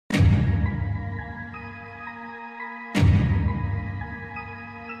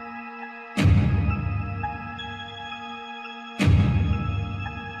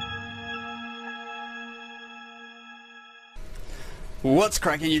What's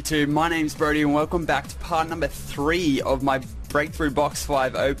cracking YouTube? My name's Brodie and welcome back to part number 3 of my Breakthrough Box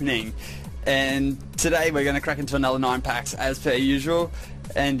 5 opening. And today we're going to crack into another 9 packs as per usual.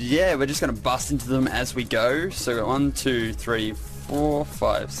 And yeah, we're just going to bust into them as we go. So 1, 2, 3, 4,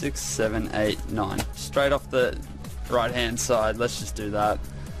 5, 6, 7, 8, 9. Straight off the right hand side, let's just do that.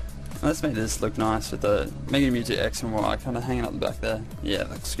 Let's make this look nice with the Mega Mewtwo X and Y kind of hanging up the back there. Yeah,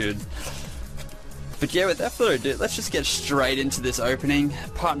 looks good. But yeah, without further ado, let's just get straight into this opening,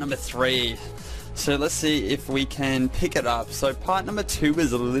 part number 3. So let's see if we can pick it up. So part number 2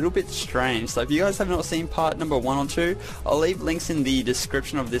 is a little bit strange. So if you guys have not seen part number 1 or 2, I'll leave links in the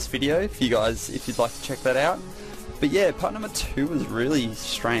description of this video if you'd like to check that out. But yeah, part number 2 was really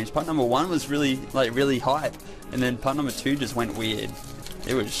strange. Part number 1 was really hype, and then part number 2 just went weird.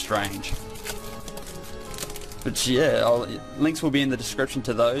 It was strange. But yeah, links will be in the description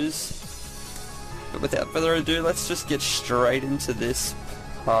to those. But without further ado, let's just get straight into this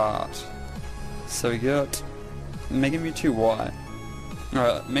part. So we got Mega Mewtwo Y.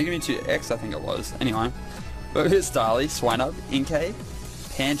 Mega Mewtwo X I think it was. Anyway. But here's Starly, Swinub, Inkay,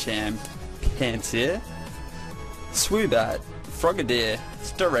 Pancham, Pansear, Swoobat, Frogadier,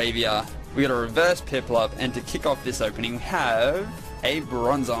 Staravia. We got a reverse Piplup, and to kick off this opening we have a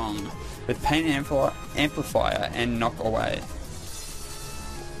Bronzong with Pain Amplifier and Knock Away.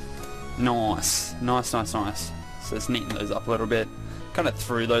 Nice. So let's neaten those up a little bit. Kind of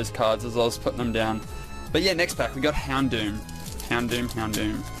threw those cards as I was putting them down. But yeah, next pack we got Houndoom.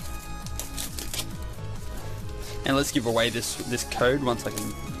 And let's give away this code once I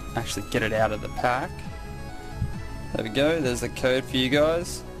can actually get it out of the pack. There we go, there's the code for you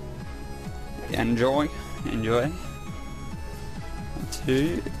guys. Enjoy. 1,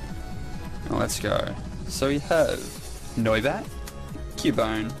 2, and let's go. So we have Noibat,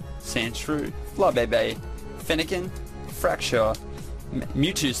 Cubone, Sandshrew, Flabébé, Fennekin, Fracture,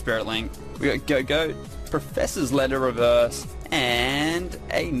 Mewtwo Spirit Link, we got Go-Go, Professor's Letter Reverse, and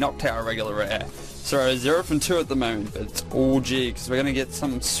a Noctowl regular rare. So 0 from 2 at the moment, but it's all G because we're gonna get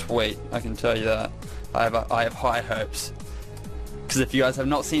something sweet. I can tell you that. I have high hopes. Because if you guys have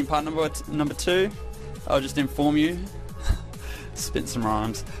not seen part number 2, I'll just inform you. Spit some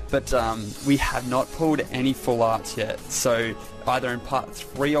rhymes. But we have not pulled any full arts yet. So either in part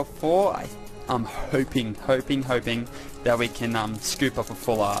 3 or 4, I'm hoping that we can scoop up a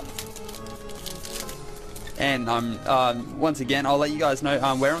full art. And once again, I'll let you guys know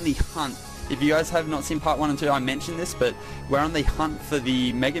we're on the hunt. If you guys have not seen part 1 and 2, I mentioned this, but we're on the hunt for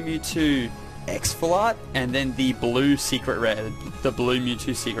the Mega Mewtwo X full art and then the blue secret rare, the blue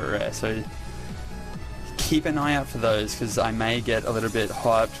Mewtwo secret rare. So keep an eye out for those because I may get a little bit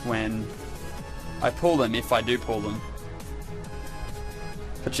hyped when I pull them, if I do pull them.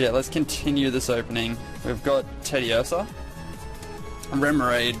 But yeah, let's continue this opening. We've got Teddiursa,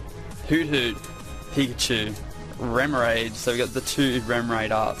 Remoraid, Hoot, Pikachu, Remoraid. So we got the 2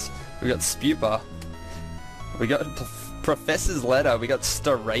 Remoraid arts. We got Spupa. We got Professor's Letter. We got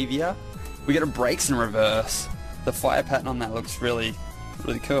Staravia. We got a Breaks in reverse. The fire pattern on that looks really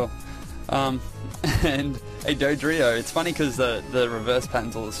cool. And a Dodrio. It's funny because the reverse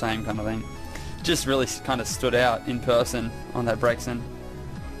pattern's all the same kind of thing. Just really kind of stood out in person on that Breaks in.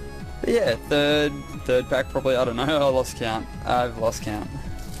 But yeah, third pack probably, I don't know, I've lost count.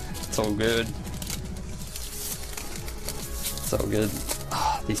 It's all good.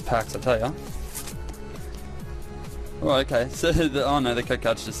 These packs, I tell ya. Oh, okay, so oh no, the code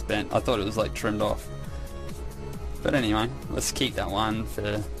card's just spent. I thought it was like trimmed off. But anyway, let's keep that one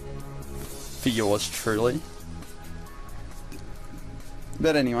for yours truly.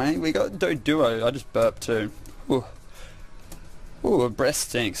 But anyway, we got Doduo. I just burped too. Ooh, a breast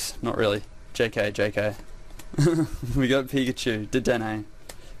stinks. Not really. JK. We got Pikachu, Dedenne,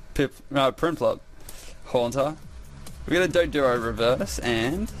 Prinplup, Haunter. We got a Doduo reverse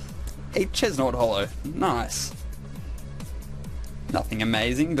and a Chesnaught holo. Nice. Nothing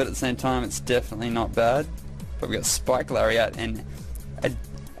amazing, but at the same time it's definitely not bad. But we got Spike Lariat and a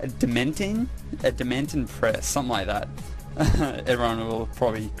Dementin Press, something like that. Everyone will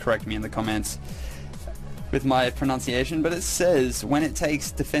probably correct me in the comments with my pronunciation, but it says when it takes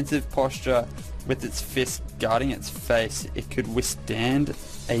defensive posture with its fist guarding its face, it could withstand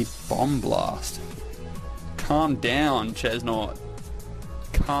a bomb blast. Calm down, Chesnaught.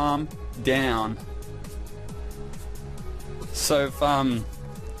 Calm down. So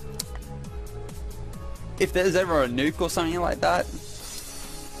if there's ever a nuke or something like that,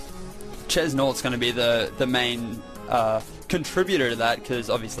 Chesnaught's going to be the main contributor to that because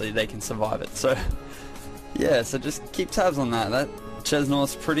obviously they can survive it. So yeah, so just keep tabs on that. That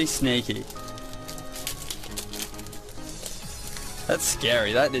Chesnaught's pretty sneaky. That's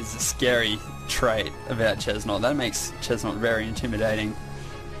scary. That is a scary trait about Chestnut. That makes Chestnut very intimidating.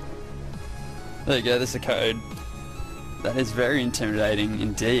 There you go, there's a code. That is very intimidating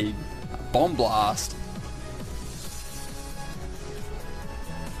indeed. Bomb Blast.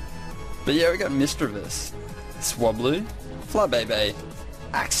 But yeah, we got Mischievous, Swablu, Flabébé,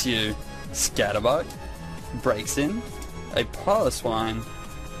 Axew, Scatterbug, Breaks In, a Piloswine,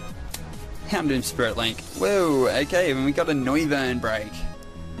 Houndoom Spirit Link. Whoa, okay, and we got a Noivern break.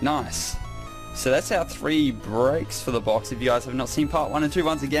 Nice. So that's our 3 breaks for the box. If you guys have not seen part 1 and 2,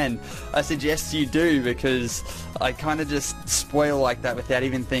 once again, I suggest you do, because I kind of just spoil like that without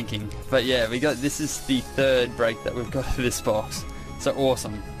even thinking. But yeah, this is the 3rd break that we've got for this box. So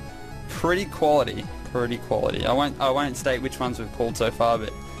awesome. Pretty quality. Pretty quality. I won't state which ones we've pulled so far,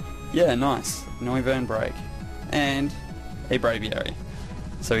 but yeah, nice. Noivern break. And a Braviary.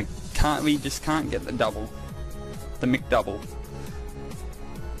 So we just can't get the double. The McDouble.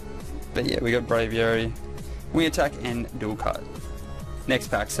 But yeah, we got Braviary, Wing Attack, and Dual Cut. Next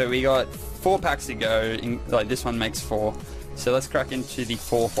pack. So we got 4 packs to go. Like this one makes 4. So let's crack into the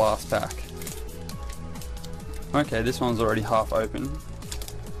 4th last pack. Okay, this one's already half open.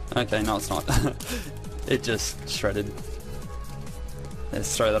 Okay, no it's not. It just shredded.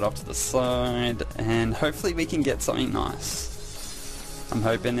 Let's throw that off to the side, and hopefully we can get something nice. I'm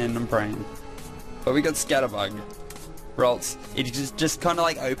hoping and I'm praying. But we got Scatterbug. Rolts. It's just kind of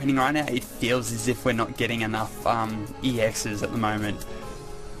like opening right now. It feels as if we're not getting enough EXs at the moment.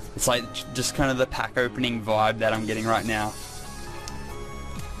 It's like just kind of the pack opening vibe that I'm getting right now.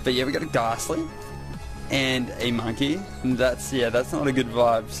 But yeah, we got a Ghastly and a Monkey. And that's not a good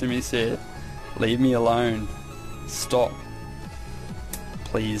vibe. So let me see it. Leave me alone. Stop.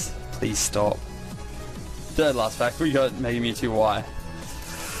 Please, please stop. 3rd last pack, we got Mega Mewtwo Y.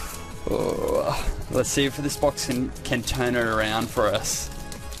 Oh, let's see if this box can turn it around for us.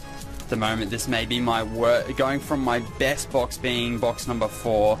 At the moment, this may be my going from my best box being box number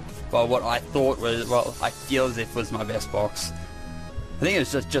 4, well, what I thought was, well, I feel as if was my best box. I think it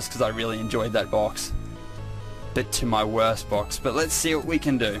was just because I really enjoyed that box. But to my worst box. But let's see what we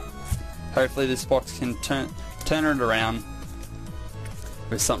can do. Hopefully this box can turn it around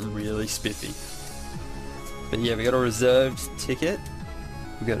with something really spiffy. But yeah, we got a reserved ticket.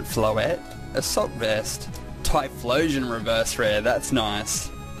 We got a Floette, Assault Vest, Typhlosion reverse rare. That's nice.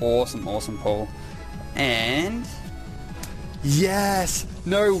 Awesome, awesome pull. And yes!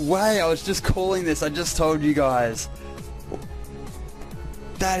 No way! I was just calling this. I just told you guys.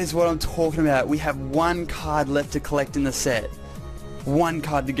 That is what I'm talking about. We have 1 card left to collect in the set. 1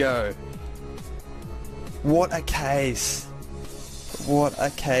 card to go. What a case. What a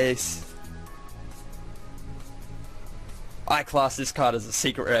case. I class this card as a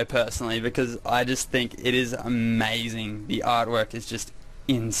secret rare personally, because I just think it is amazing. The artwork is just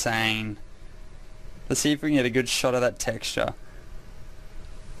insane. Let's see if we can get a good shot of that texture.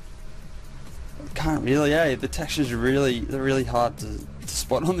 Can't really, the texture's really hard to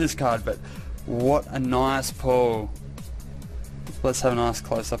spot on this card, but what a nice pull. Let's have a nice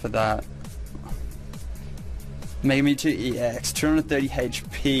close up of that. Mega Mewtwo EX, 230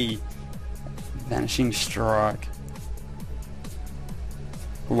 HP, Vanishing Strike.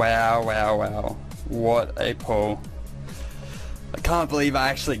 Wow, wow, wow. What a pull. I can't believe I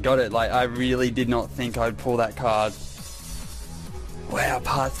actually got it. Like, I really did not think I'd pull that card. Wow,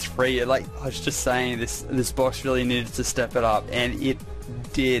 part 3. Like, I was just saying, this box really needed to step it up, and it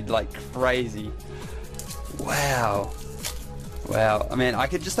did, like crazy. Wow. Wow. I mean, I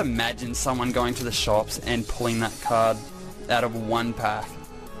could just imagine someone going to the shops and pulling that card out of 1 pack.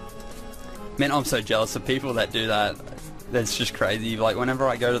 Man, I'm so jealous of people that do that. That's just crazy. Like, whenever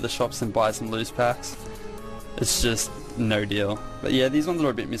I go to the shops and buy some loose packs, it's just no deal. But yeah, these ones are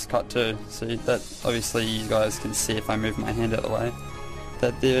a bit miscut too. See, that obviously you guys can see if I move my hand out of the way,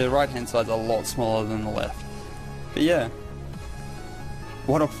 that the right hand side's a lot smaller than the left. But yeah,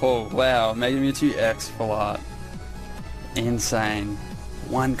 what a pull. Wow, Mega Mewtwo X full art. Insane.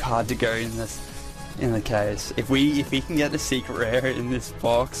 1 card to go in the case. If we can get the secret rare in this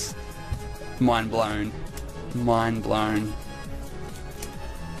box, mind blown. Mind blown.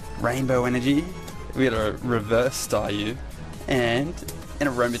 Rainbow Energy. We got a reverse Staryu and an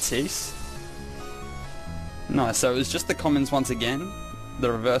Aromatisse. Nice. So it was just the commons once again.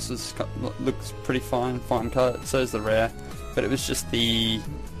 The reverse looks pretty fine cut. So is the rare, but it was just the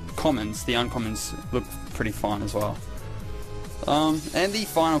commons. The uncommons look pretty fine as well. And the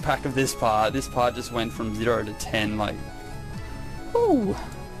final pack of this part. This part just went from 0 to 10 like, ooh,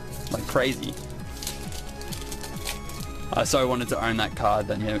 like crazy. I so wanted to own that card,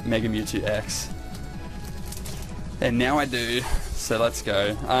 that Mega Mewtwo X. And now I do. So let's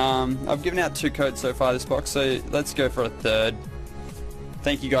go. I've given out 2 codes so far this box, so let's go for a 3rd.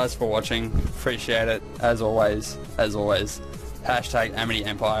 Thank you guys for watching. Appreciate it, as always. As always. Hashtag Amity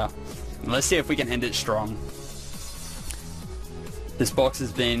Empire. And let's see if we can end it strong. This box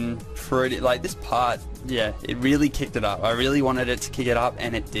has been pretty, like this part, yeah, it really kicked it up. I really wanted it to kick it up,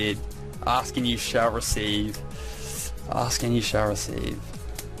 and it did. Ask and you shall receive. Ask and you shall receive.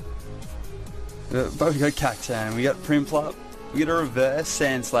 But we got Cacturne, we got Prinplup, we got a reverse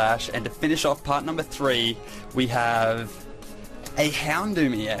Sandslash, and to finish off part number 3, we have a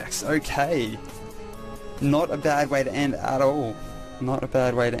Houndoom EX. Okay. Not a bad way to end at all. Not a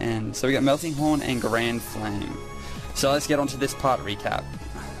bad way to end. So we got Melting Horn and Grand Flame. So let's get on to this part recap.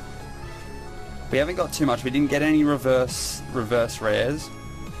 We haven't got too much. We didn't get any reverse rares,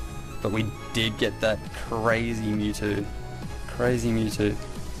 but we did get that crazy Mewtwo. Crazy Mewtwo.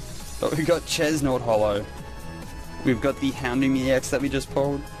 But we've got Chesnaught Holo. We've got the Houndoom EX that we just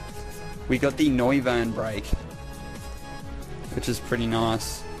pulled. We got the Noivern break, which is pretty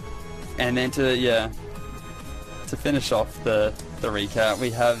nice. And then to finish off the recap,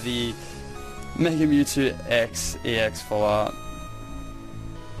 we have the Mega Mewtwo X EX Full Art.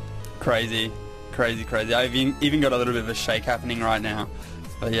 Crazy, crazy, crazy. I've even got a little bit of a shake happening right now.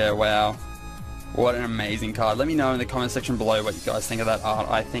 But yeah, wow. What an amazing card. Let me know in the comment section below what you guys think of that art.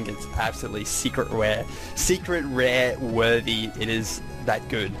 I think it's absolutely secret rare worthy. It is that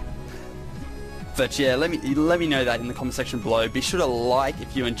good. But yeah, let me know that in the comment section below. Be sure to like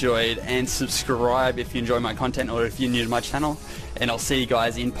if you enjoyed, and subscribe if you enjoy my content, or if you're new to my channel. And I'll see you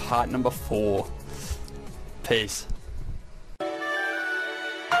guys in part number 4. Peace.